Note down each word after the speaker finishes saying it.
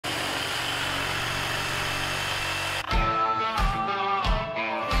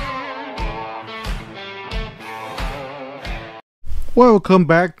Welcome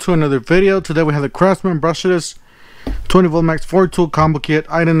back to another video. Today we have the Craftsman Brushless 20V Max 4-tool combo kit,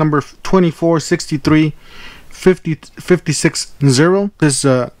 item number 2466560. This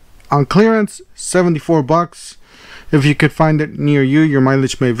is on clearance, $74. If you could find it near you, your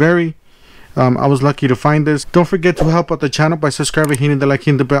mileage may vary. I was lucky to find this. Don't forget to help out the channel by subscribing, hitting the like,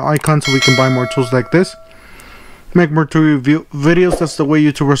 hitting the bell icon so we can buy more tools like this. Make more tool review videos. That's the way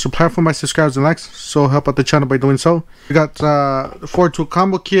YouTube works the platform, by subscribes and likes. So help out the channel by doing so. We got the 4-tool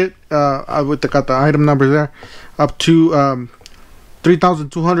combo kit. I got the item number there, up to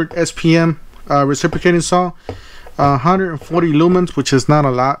 3,200 SPM reciprocating saw, 140 lumens, which is not a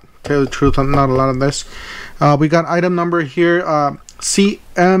lot. Tell you the truth, not a lot of this. We got item number here,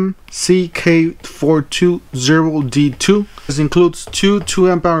 CMCK420D2. This includes two 2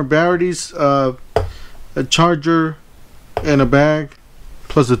 amp hour batteries, a charger, and a bag,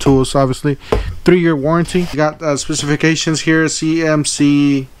 plus the tools, obviously. 3-year warranty. We got specifications here: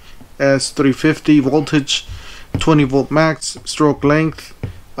 CMCS350, voltage 20V max, stroke length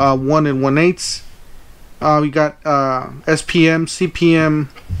 1 1/8. We got SPM, CPM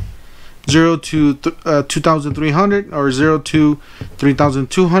 0 to 2,300 or 0 to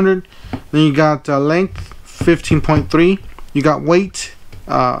 3,200. Then you got length 15.3. You got weight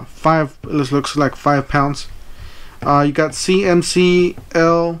 5. This looks like 5 pounds. You got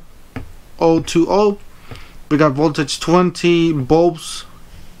CMCL020. We got voltage 20, bulbs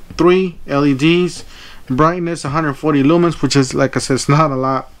 3, LEDs, brightness 140 lumens, which is, like I said, it's not a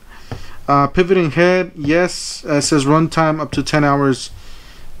lot. Pivoting head, yes. It says runtime up to 10 hours.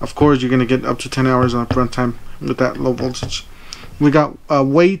 Of course, you're gonna get up to 10 hours on runtime with that low voltage. We got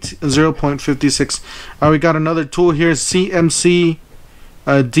weight 0.56. We got another tool here, CMC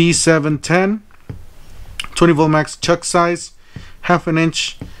D710, 20V max chuck size, 1/2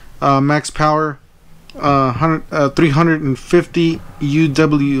 inch, max power, 350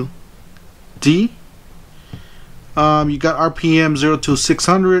 UWD. You got RPM 0 to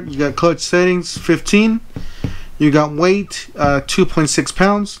 600. You got clutch settings 15. You got weight 2.6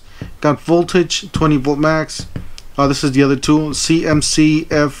 pounds. Got voltage 20V max. This is the other tool,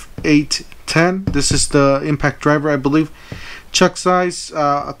 CMCF810. This is the impact driver, I believe. Chuck size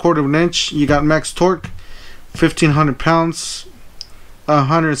 1/4 inch. You got max torque 1,500 pounds,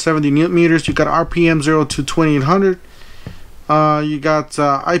 170 newton meters. You got RPM 0 to 2,800. You got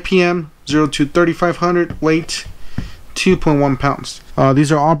IPM 0 to 3,500. Weight 2.1 pounds.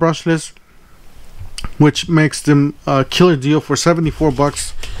 These are all brushless, which makes them a killer deal for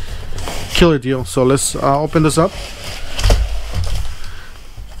 $74. Killer deal. So let's open this up.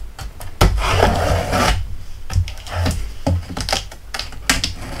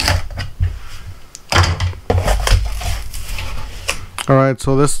 Alright,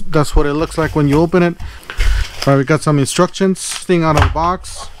 so that's what it looks like when you open it. Alright, we got some instructions. Thing out of the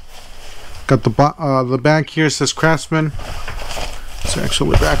box. Got the back here says Craftsman. It's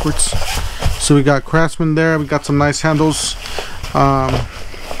actually backwards. So we got Craftsman there. We got some nice handles.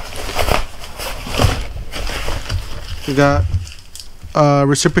 We got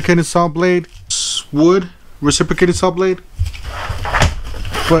reciprocating saw blade, wood reciprocating saw blade,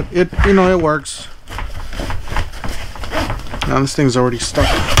 but it works. Now this thing's already stuck.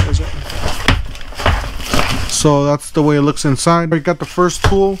 Is it? So that's the way it looks inside. We got the first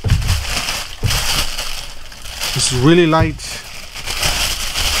tool. This is really light.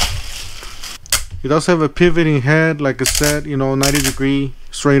 It does have a pivoting head, like I said, 90 degree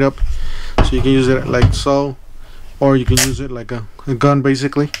straight up, so you can use it like so, or you can use it like a gun,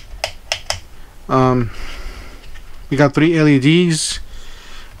 basically. We got 3 LEDs.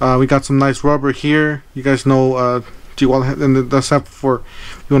 We got some nice rubber here. You guys know, and it does have for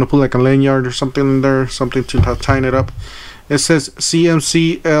you want to put like a lanyard or something in there, something to tighten it up. It says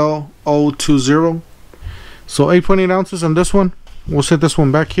CMCL020. So 8.8 ounces on this one. We'll set this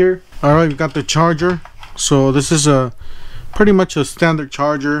one back here. Alright, we got the charger. So this is pretty much a standard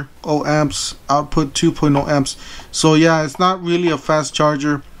charger. 0 amps, output 2.0 amps. So yeah, it's not really a fast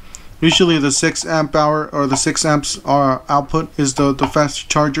charger. Usually the 6 amp hour or the 6 amps output is the fast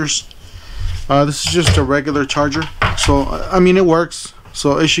chargers. This is just a regular charger. So I mean, it works.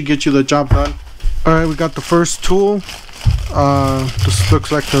 So it should get you the job done. Alright, we got the first tool. This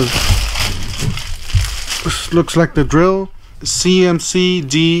looks like the drill. CMC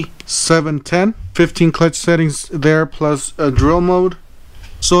D710, 15 clutch settings there, plus a drill mode.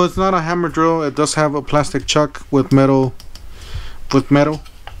 So it's not a hammer drill. It does have a plastic chuck with metal,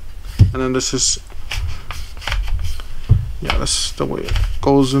 and then this is, yeah, that's the way it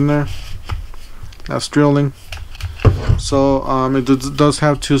goes in there. That's drilling. So it does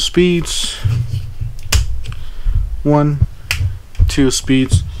have 2 speeds. 1, 2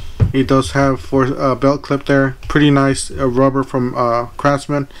 speeds. It does have for belt clip there. Pretty nice rubber from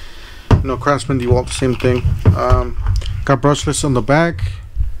Craftsman. You know, Craftsman, DeWalt, same thing. Got brushless on the back.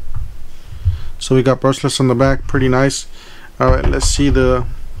 So we got brushless on the back, pretty nice. Alright, let's see the...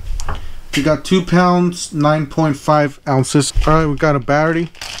 We got 2 pounds, 9.5 ounces. Alright, we got a battery.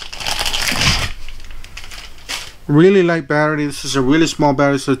 Really light battery. This is a really small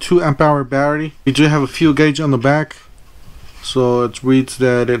battery. It's a 2 amp hour battery. We do have a fuel gauge on the back. So it reads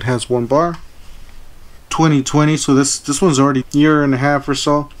that it has 1 bar. 2020, so this one's already a year and a half or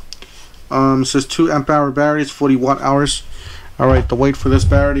so. It says 2 amp hour battery, it's 40 watt hours. Alright, the weight for this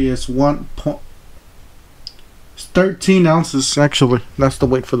battery is 13 ounces actually. That's the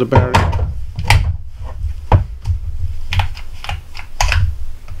weight for the battery.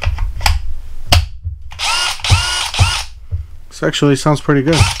 This actually sounds pretty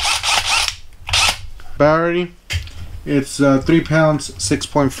good. Battery, it's 3 pounds,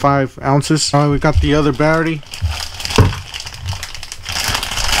 6.5 ounces. Alright, we got the other battery.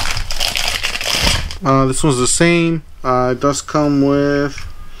 This one's the same. It does come with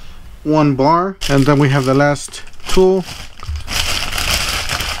 1 bar. And then we have the last tool.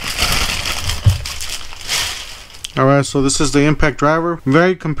 Alright, so this is the impact driver.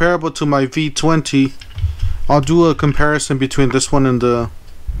 Very comparable to my V20. I'll do a comparison between this one and the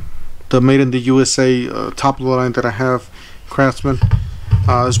made in the USA top of the line that I have, Craftsman.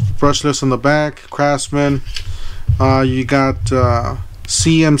 It's brushless on the back, Craftsman. You got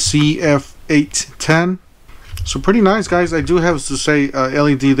CMCK420D2. So pretty nice, guys. I do have to say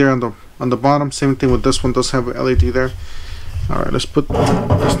LED there on the bottom. Same thing with this one, does have an LED there. All right, let's put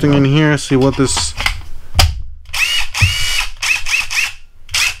this thing in here. See what this.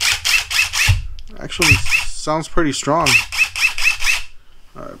 Actually sounds pretty strong.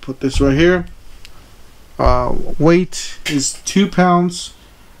 All right, put this right here. Weight is 2 pounds,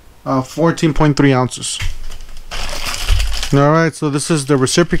 14.3 ounces. All right, so this is the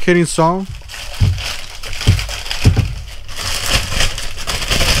reciprocating saw.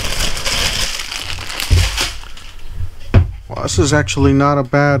 Well, this is actually not a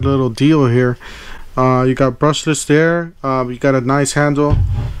bad little deal here. You got brushless there. You got a nice handle.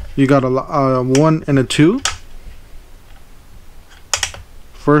 You got a 1 and a 2.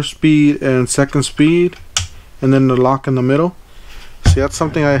 First speed and second speed, and then the lock in the middle. See, that's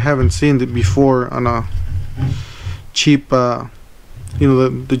something I haven't seen before on a cheap, you know,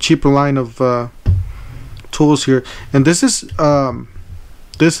 the cheaper line of tools here. And this is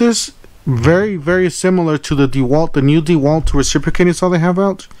very, very similar to the DeWalt, the new DeWalt reciprocating saw they have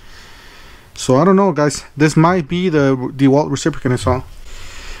out. So I don't know, guys. This might be the DeWalt reciprocating saw.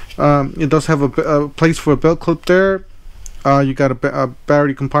 It does have a place for a belt clip there. You got a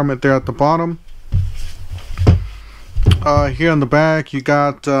battery compartment there at the bottom. Here on the back, you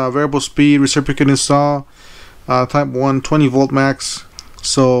got variable speed reciprocating saw, type 1, 20 volt max.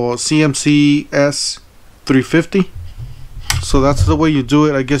 So CMCS350. So that's the way you do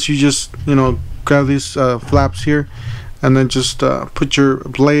it. I guess you just, you know, grab these flaps here and then just put your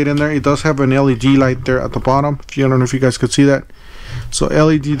blade in there. It does have an LED light there at the bottom. I don't know if you guys could see that. So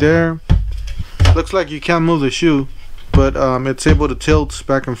LED there. Looks like you can't move the shoe, but it's able to tilt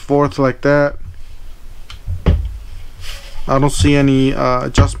back and forth like that. I don't see any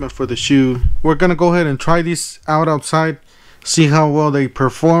adjustment for the shoe. We're gonna go ahead and try these out outside, see how well they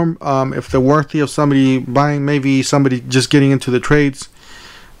perform, if they're worthy of somebody buying, maybe somebody just getting into the trades,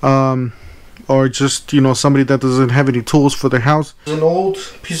 or just, you know, somebody that doesn't have any tools for their house. It's an old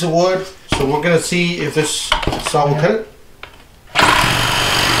piece of wood, so we're gonna see if this saw will cut it.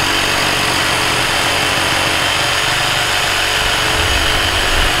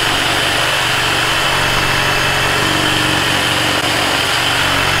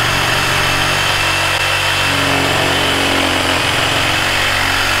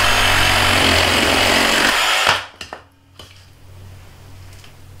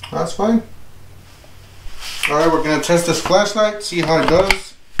 That's fine. Alright, we're gonna test this flashlight, see how it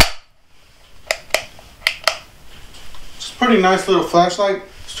does. It's a pretty nice little flashlight.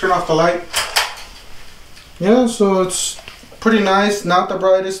 Let's turn off the light. Yeah, so it's pretty nice, not the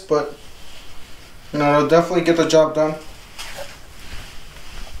brightest, but you know, it'll definitely get the job done.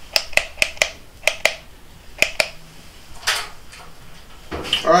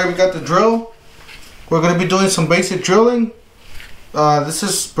 Alright, we got the drill. We're gonna be doing some basic drilling. This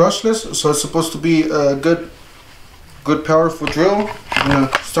is brushless, so it's supposed to be a good powerful drill. I'm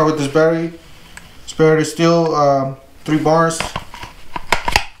gonna start with this battery. This battery is still 3 bars.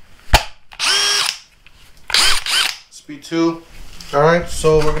 Speed 2. Alright,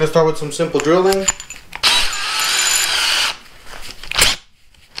 so we're gonna start with some simple drilling.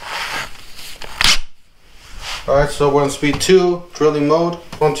 Alright, so we're on speed 2, drilling mode.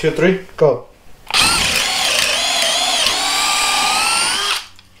 1, 2, 3, go.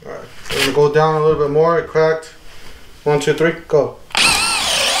 Alright, we're gonna go down a little bit more. It cracked. 1, 2, 3, go.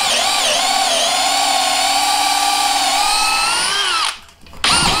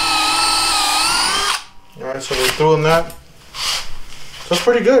 Alright, so we're through on that. So it's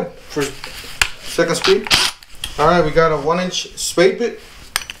pretty good for second speed. Alright, we got a 1-inch spade bit.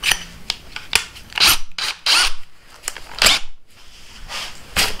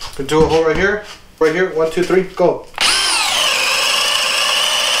 Can do a hole right here. Right here. 1, 2, 3, go.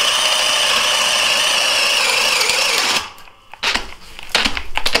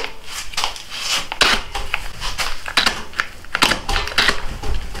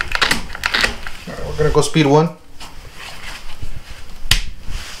 Alright, we're gonna go speed 1.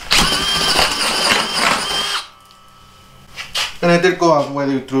 And I did go all the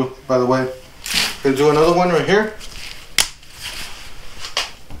way through, by the way. Gonna do another one right here.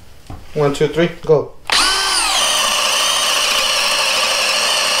 1, 2, 3, go.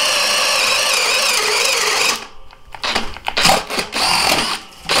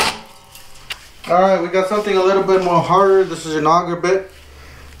 Alright, we got something a little bit more harder. This is an auger bit.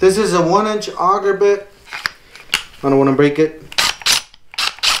 This is a 1-inch auger bit. I don't want to break it.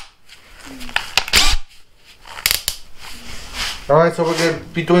 Alright, so we're going to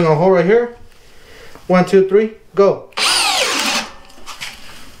be doing a hole right here. 1, 2, 3, go.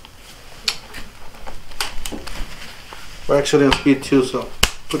 We're actually on speed 2, so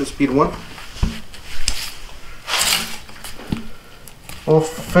put it speed 1. We'll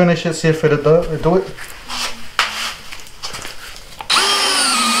finish it, see if it'll do it.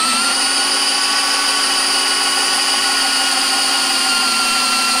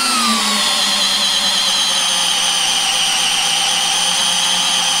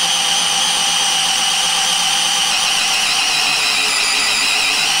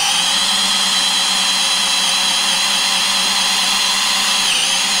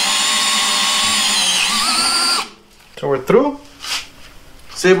 So we're through.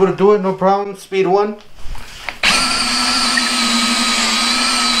 It's able to do it, no problem. Speed 1.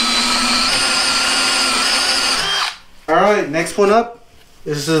 Alright, next one up.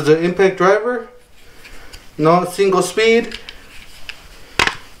 This is the impact driver. No single speed.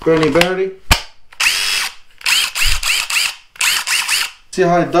 Granny battery. See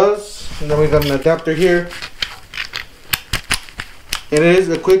how it does. And then we got an adapter here. And it is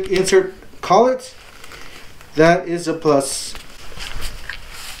a quick insert collet. That is a plus.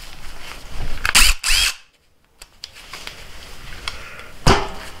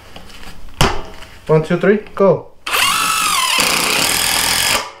 One, two, three, go.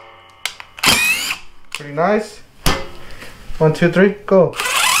 Pretty nice. 1, 2, 3, go.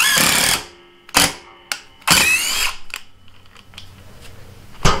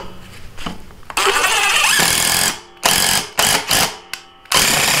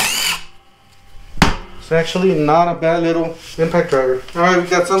 It's actually not a bad little impact driver. Alright, we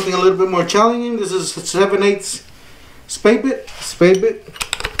got something a little bit more challenging. This is 7/8 spade bit.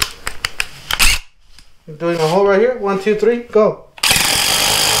 I'm doing a hole right here. 1, 2, 3, go.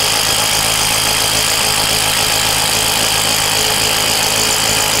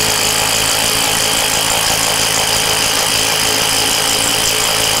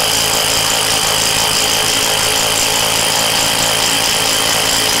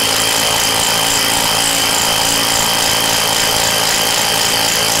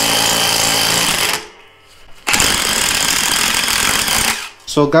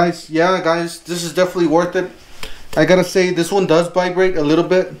 So guys, this is definitely worth it. I gotta say, this one does vibrate a little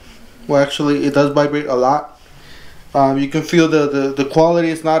bit. Well, actually, it does vibrate a lot. You can feel the quality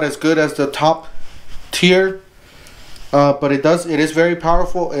is not as good as the top tier, but it is very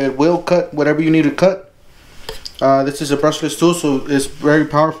powerful. It will cut whatever you need to cut. This is a brushless tool, so it's very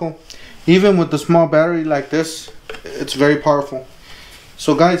powerful. Even with the small battery like this, it's very powerful.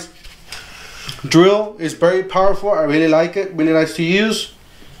 So guys, drill is very powerful. I really like it. Really nice to use.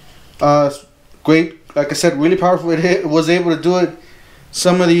 Great, like I said, really powerful. It was able to do it.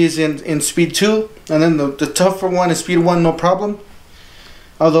 Some of these in speed 2, and then the tougher one is speed 1, no problem.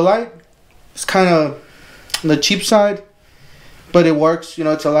 The light is kind of on the cheap side, but it works. You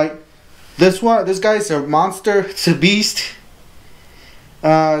know, it's a light. This guy's a monster. It's a beast.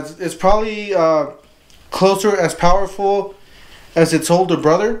 It's probably closer as powerful as its older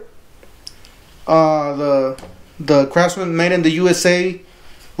brother. The Craftsman made in the USA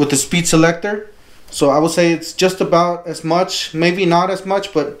with the speed selector. So I would say it's just about as much, maybe not as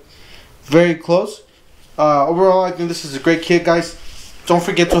much, but very close. Overall, I think this is a great kit, guys. Don't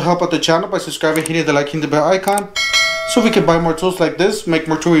forget to help out the channel by subscribing, hitting the like, hitting the bell icon, so we can buy more tools like this, make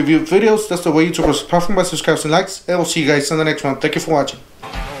more tool review videos. That's the way YouTubers profit by subscribing and likes. And we'll see you guys in the next one. Thank you for watching.